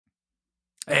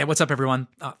Hey, what's up, everyone?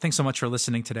 Thanks so much for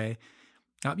listening today.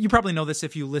 You probably know this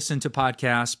if you listen to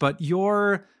podcasts, but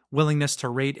your willingness to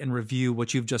rate and review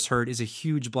what you've just heard is a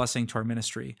huge blessing to our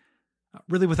ministry.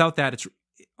 Really, without that, it's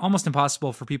almost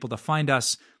impossible for people to find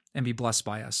us and be blessed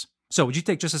by us. So would you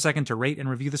take just a second to rate and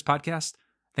review this podcast?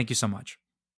 Thank you so much.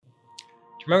 Do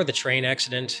you remember the train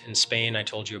accident in Spain I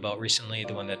told you about recently,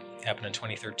 the one that happened in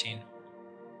 2013?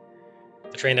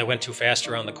 The train that went too fast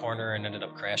around the corner and ended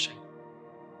up crashing.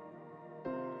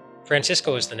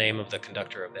 Francisco is the name of the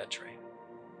conductor of that train.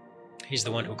 He's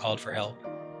the one who called for help.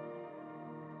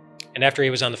 And after he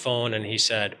was on the phone and he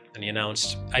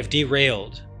announced, "I've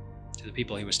derailed," to the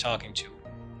people he was talking to.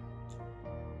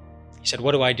 He said,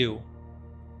 "What do I do?"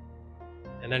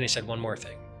 And then he said one more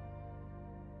thing.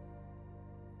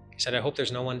 He said, "I hope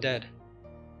there's no one dead."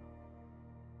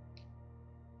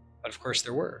 But of course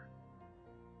there were.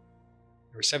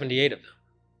 There were 78 of them.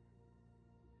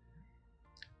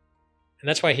 And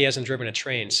that's why he hasn't driven a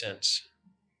train since.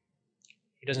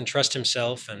 He doesn't trust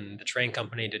himself, and the train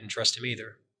company didn't trust him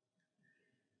either.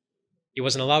 He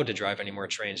wasn't allowed to drive any more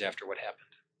trains after what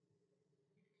happened.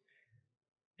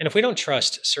 And if we don't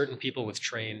trust certain people with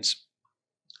trains,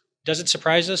 does it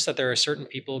surprise us that there are certain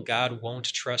people God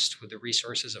won't trust with the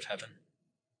resources of heaven?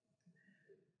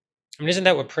 I mean, isn't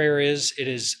that what prayer is? It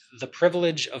is the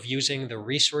privilege of using the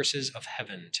resources of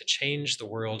heaven to change the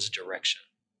world's direction.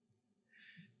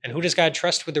 And who does God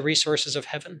trust with the resources of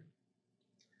heaven?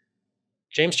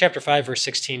 James chapter 5, verse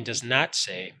 16 does not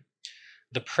say,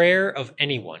 "The prayer of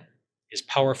anyone is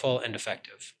powerful and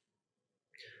effective."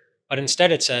 But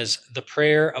instead it says, "The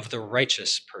prayer of the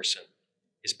righteous person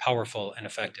is powerful and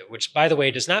effective," which, by the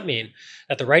way, does not mean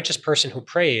that the righteous person who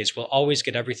prays will always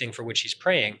get everything for which he's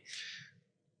praying.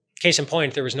 Case in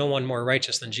point, there was no one more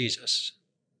righteous than Jesus,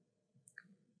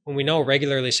 whom we know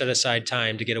regularly set aside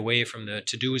time to get away from the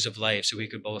to-dos of life so he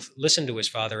could both listen to his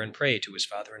Father and pray to his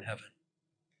Father in heaven.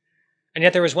 And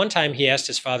yet there was one time he asked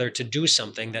his Father to do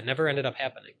something that never ended up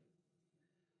happening.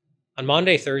 On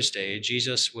Maundy Thursday,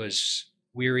 Jesus was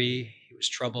weary, he was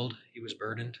troubled, he was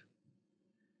burdened.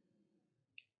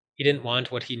 He didn't want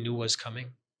what he knew was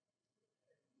coming.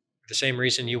 For the same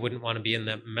reason you wouldn't want to be in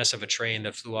that mess of a train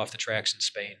that flew off the tracks in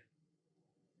Spain.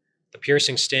 The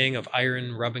piercing sting of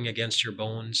iron rubbing against your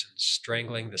bones and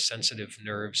strangling the sensitive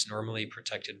nerves normally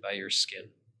protected by your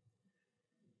skin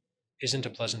isn't a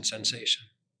pleasant sensation.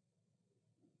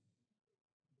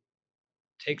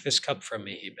 "Take this cup from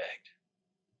me," he begged.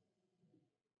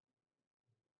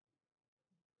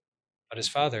 But his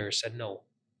Father said no,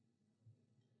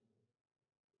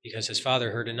 because his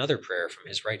Father heard another prayer from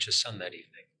his righteous Son that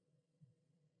evening,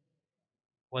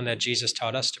 one that Jesus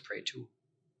taught us to pray too.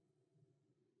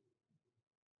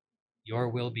 "Your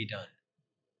will be done.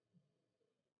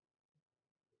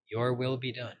 Your will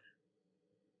be done."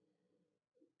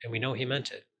 And we know he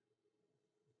meant it,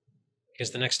 because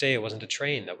the next day it wasn't a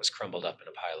train that was crumbled up in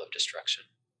a pile of destruction.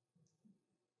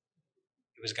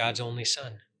 It was God's only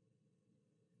Son.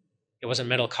 It wasn't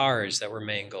metal cars that were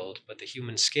mangled, but the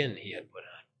human skin he had put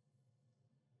on.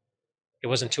 It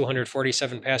wasn't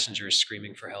 247 passengers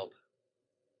screaming for help,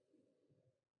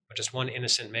 but just one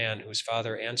innocent man whose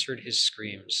Father answered his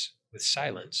screams with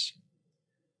silence,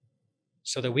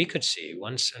 so that we could see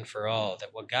once and for all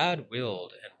that what God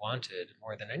willed and wanted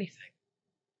more than anything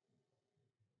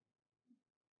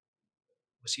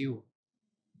was you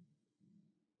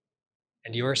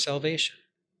and your salvation.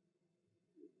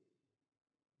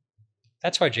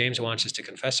 That's why James wants us to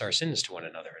confess our sins to one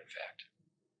another, in fact,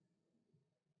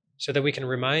 so that we can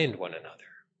remind one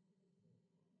another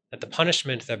that the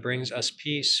punishment that brings us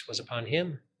peace was upon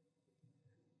him,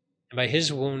 and by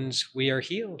his wounds we are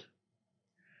healed.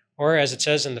 Or, as it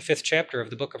says in the 5th chapter of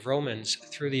the book of Romans,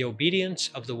 through the obedience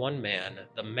of the one man,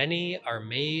 the many are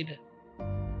made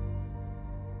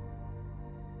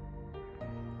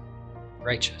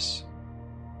righteous.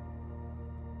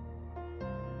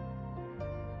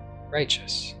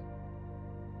 Righteous.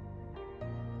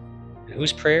 And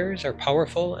whose prayers are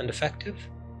powerful and effective?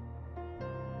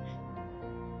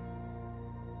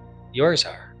 Yours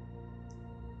are.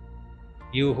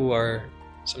 You who are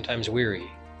sometimes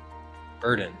weary,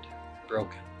 burdened,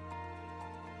 broken.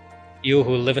 You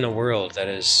who live in a world that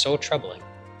is so troubling.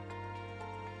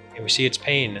 And we see its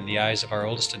pain in the eyes of our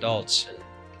oldest adults and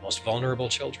the most vulnerable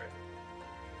children.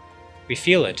 We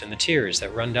feel it in the tears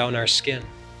that run down our skin.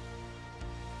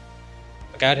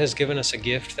 But God has given us a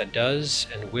gift that does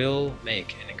and will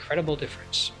make an incredible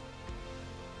difference.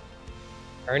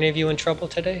 Are any of you in trouble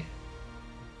today?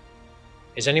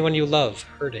 Is anyone you love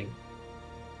hurting?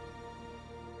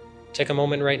 Take a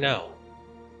moment right now,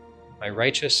 my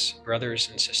righteous brothers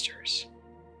and sisters.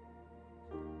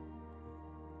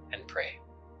 pray.